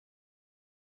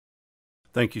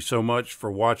Thank you so much for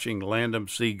watching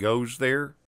Landumc Goes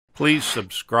There. Please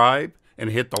subscribe and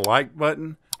hit the like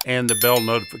button and the bell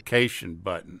notification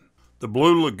button. The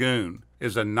Blue Lagoon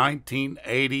is a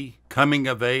 1980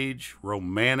 coming-of-age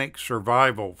romantic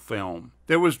survival film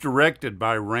that was directed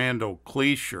by Randall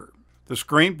Cleisher. The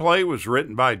screenplay was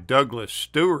written by Douglas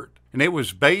Stewart, and it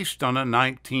was based on a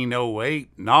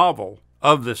 1908 novel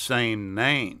of the same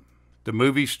name. The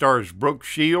movie stars Brooke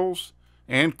Shields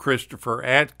and Christopher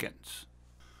Atkins.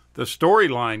 The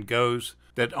storyline goes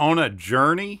that on a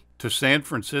journey to San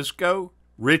Francisco,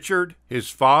 Richard, his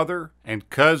father, and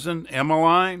cousin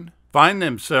Emmeline find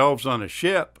themselves on a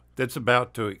ship that's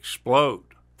about to explode.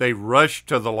 They rush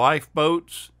to the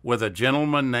lifeboats with a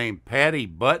gentleman named Paddy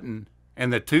Button,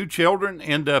 and the two children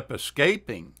end up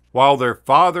escaping while their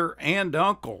father and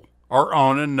uncle are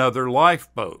on another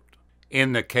lifeboat.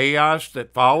 In the chaos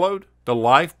that followed, the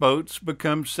lifeboats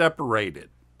become separated.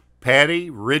 Paddy,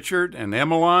 Richard, and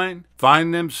Emmeline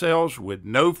find themselves with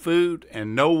no food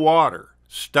and no water,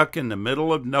 stuck in the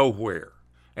middle of nowhere.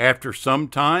 After some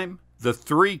time, the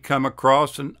three come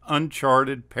across an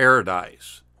uncharted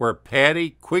paradise, where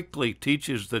Paddy quickly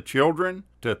teaches the children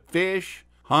to fish,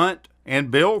 hunt,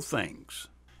 and build things.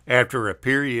 After a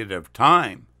period of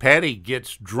time, Paddy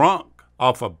gets drunk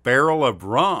off a barrel of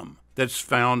rum that's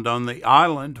found on the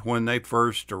island when they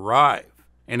first arrive,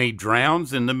 and he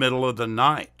drowns in the middle of the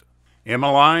night.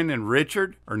 Emmeline and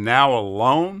Richard are now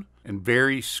alone and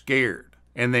very scared,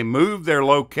 and they move their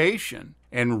location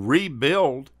and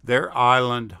rebuild their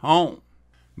island home.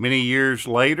 Many years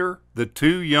later, the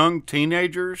two young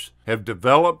teenagers have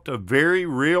developed a very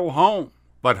real home,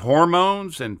 but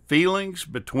hormones and feelings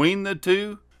between the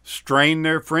two strain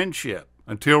their friendship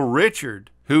until Richard,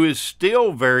 who is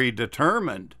still very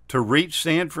determined to reach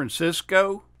San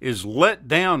Francisco, is let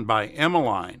down by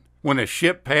Emmeline when a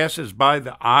ship passes by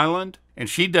the island and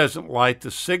she doesn't light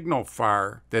the signal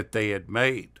fire that they had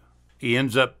made. He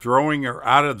ends up throwing her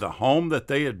out of the home that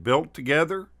they had built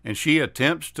together, and she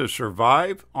attempts to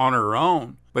survive on her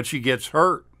own, but she gets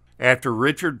hurt. After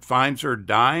Richard finds her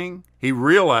dying, he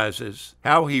realizes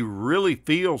how he really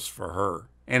feels for her,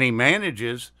 and he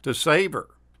manages to save her.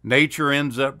 Nature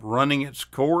ends up running its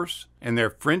course, and their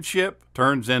friendship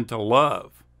turns into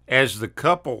love as the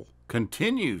couple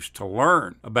continues to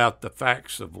learn about the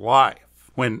facts of life.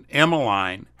 When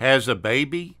Emmeline has a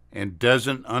baby and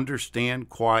doesn't understand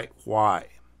quite why.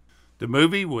 The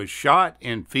movie was shot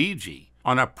in Fiji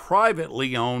on a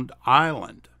privately owned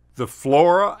island. The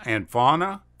flora and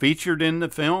fauna featured in the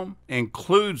film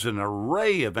includes an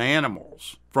array of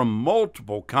animals from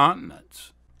multiple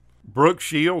continents. Brooke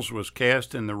Shields was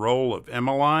cast in the role of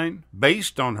Emmeline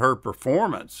based on her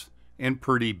performance in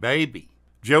Pretty Baby.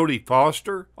 Jodie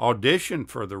Foster auditioned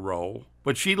for the role,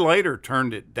 but she later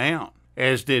turned it down,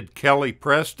 as did Kelly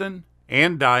Preston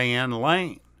and Diane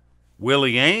Lane.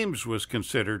 Willie Ames was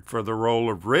considered for the role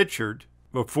of Richard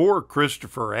before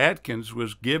Christopher Atkins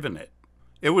was given it.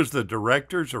 It was the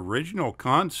director's original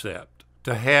concept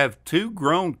to have two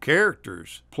grown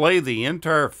characters play the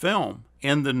entire film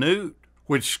in the nude,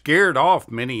 which scared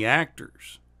off many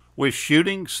actors. With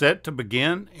shooting set to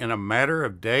begin in a matter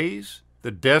of days, the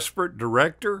desperate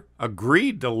director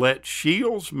agreed to let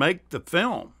Shields make the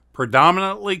film,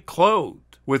 predominantly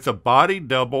clothed, with a body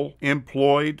double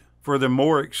employed for the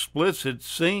more explicit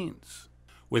scenes.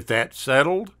 With that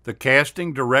settled, the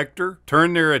casting director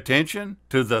turned their attention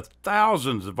to the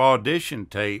thousands of audition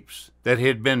tapes that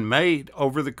had been made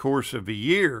over the course of a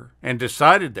year and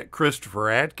decided that Christopher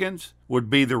Atkins would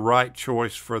be the right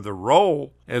choice for the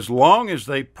role as long as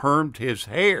they permed his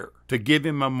hair to give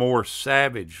him a more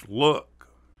savage look.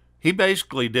 He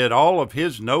basically did all of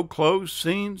his no-clothes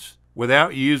scenes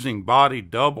without using body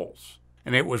doubles,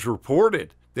 and it was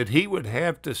reported that he would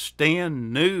have to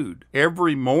stand nude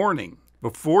every morning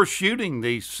before shooting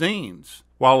these scenes,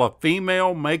 while a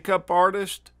female makeup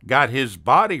artist got his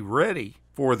body ready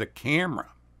for the camera.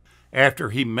 After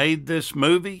he made this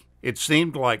movie, it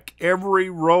seemed like every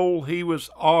role he was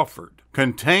offered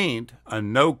contained a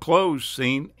no-clothes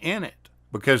scene in it,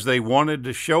 because they wanted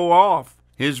to show off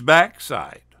his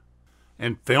backside.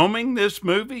 And filming this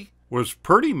movie was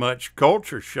pretty much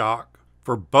culture shock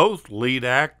for both lead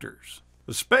actors,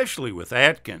 especially with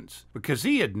Atkins, because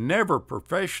he had never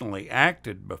professionally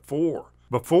acted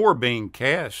before being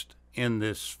cast in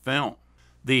this film.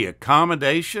 The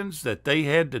accommodations that they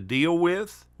had to deal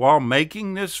with while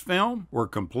making this film were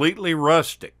completely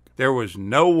rustic. There was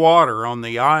no water on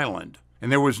the island,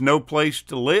 and there was no place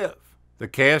to live. The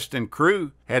cast and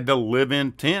crew had to live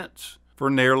in tents for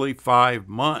nearly 5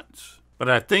 months. But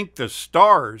I think the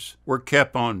stars were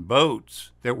kept on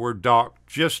boats that were docked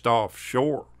just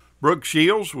offshore. Brooke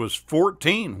Shields was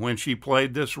 14 when she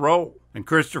played this role, and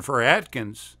Christopher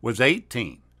Atkins was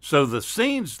 18. So the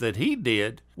scenes that he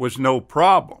did was no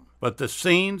problem. But the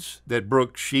scenes that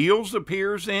Brooke Shields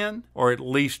appears in, or at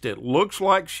least it looks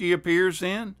like she appears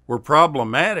in, were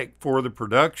problematic for the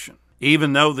production.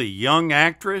 Even though the young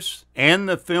actress and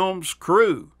the film's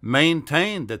crew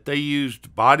maintained that they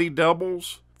used body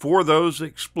doubles for those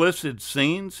explicit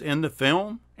scenes in the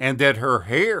film, and that her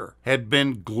hair had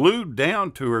been glued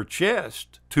down to her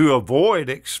chest to avoid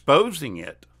exposing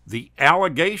it, the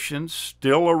allegations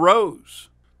still arose.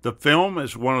 The film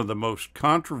is one of the most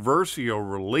controversial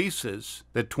releases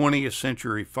that 20th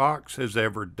Century Fox has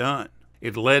ever done.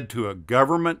 It led to a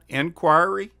government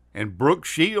inquiry, and Brooke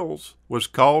Shields was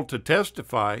called to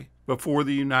testify before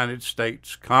the United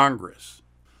States Congress.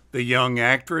 The young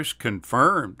actress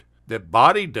confirmed that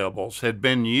body doubles had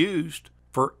been used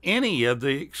for any of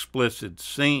the explicit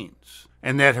scenes,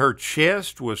 and that her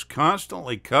chest was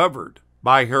constantly covered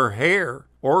by her hair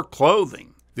or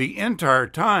clothing the entire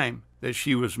time that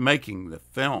she was making the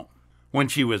film. When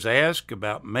she was asked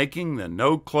about making the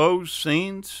no-clothes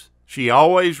scenes, she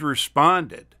always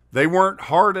responded, "They weren't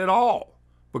hard at all,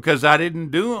 because I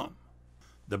didn't do them."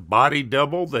 The body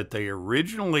double that they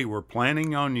originally were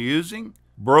planning on using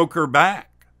broke her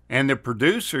back, and the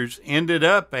producers ended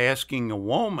up asking a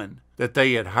woman that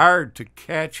they had hired to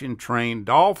catch and train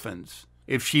dolphins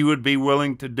if she would be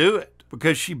willing to do it,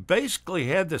 because she basically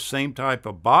had the same type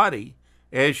of body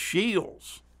as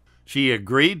Shields. She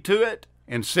agreed to it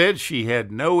and said she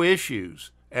had no issues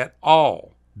at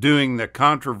all doing the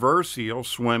controversial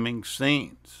swimming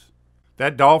scenes.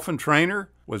 That dolphin trainer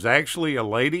was actually a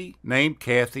lady named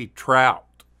Kathy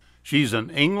Trout. She's an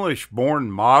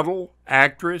English-born model,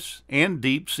 actress, and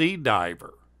deep-sea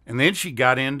diver. And then she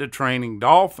got into training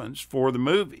dolphins for the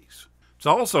movies. It's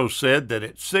also said that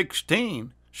at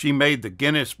 16, she made the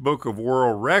Guinness Book of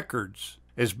World Records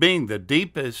as being the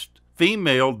deepest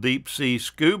female deep-sea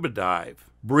scuba dive,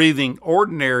 breathing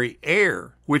ordinary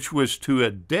air, which was to a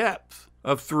depth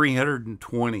of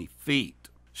 320 feet.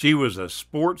 She was a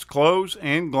sports clothes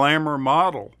and glamour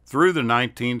model through the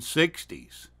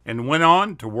 1960s and went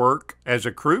on to work as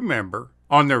a crew member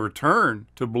on the return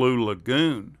to Blue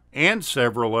Lagoon and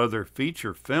several other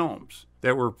feature films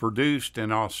that were produced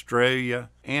in Australia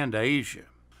and Asia.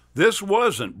 This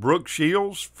wasn't Brooke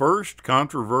Shields' first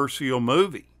controversial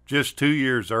movie. Just 2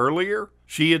 years earlier,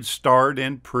 she had starred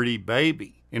in Pretty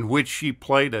Baby, in which she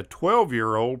played a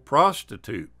 12-year-old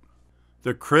prostitute.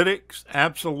 The critics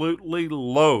absolutely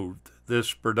loathed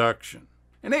this production,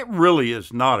 and it really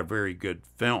is not a very good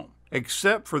film,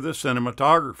 except for the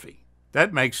cinematography.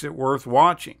 That makes it worth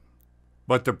watching.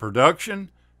 But the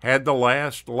production had the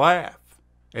last laugh,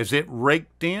 as it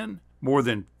raked in more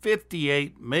than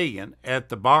 $58 million at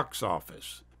the box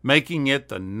office, making it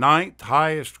the 9th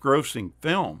highest grossing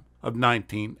film of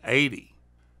 1980.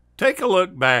 Take a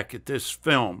look back at this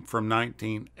film from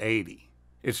 1980.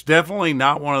 It's definitely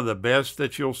not one of the best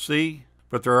that you'll see,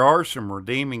 but there are some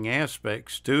redeeming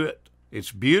aspects to it.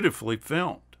 It's beautifully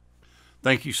filmed.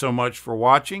 Thank you so much for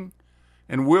watching,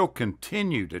 and we'll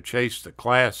continue to chase the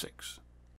classics.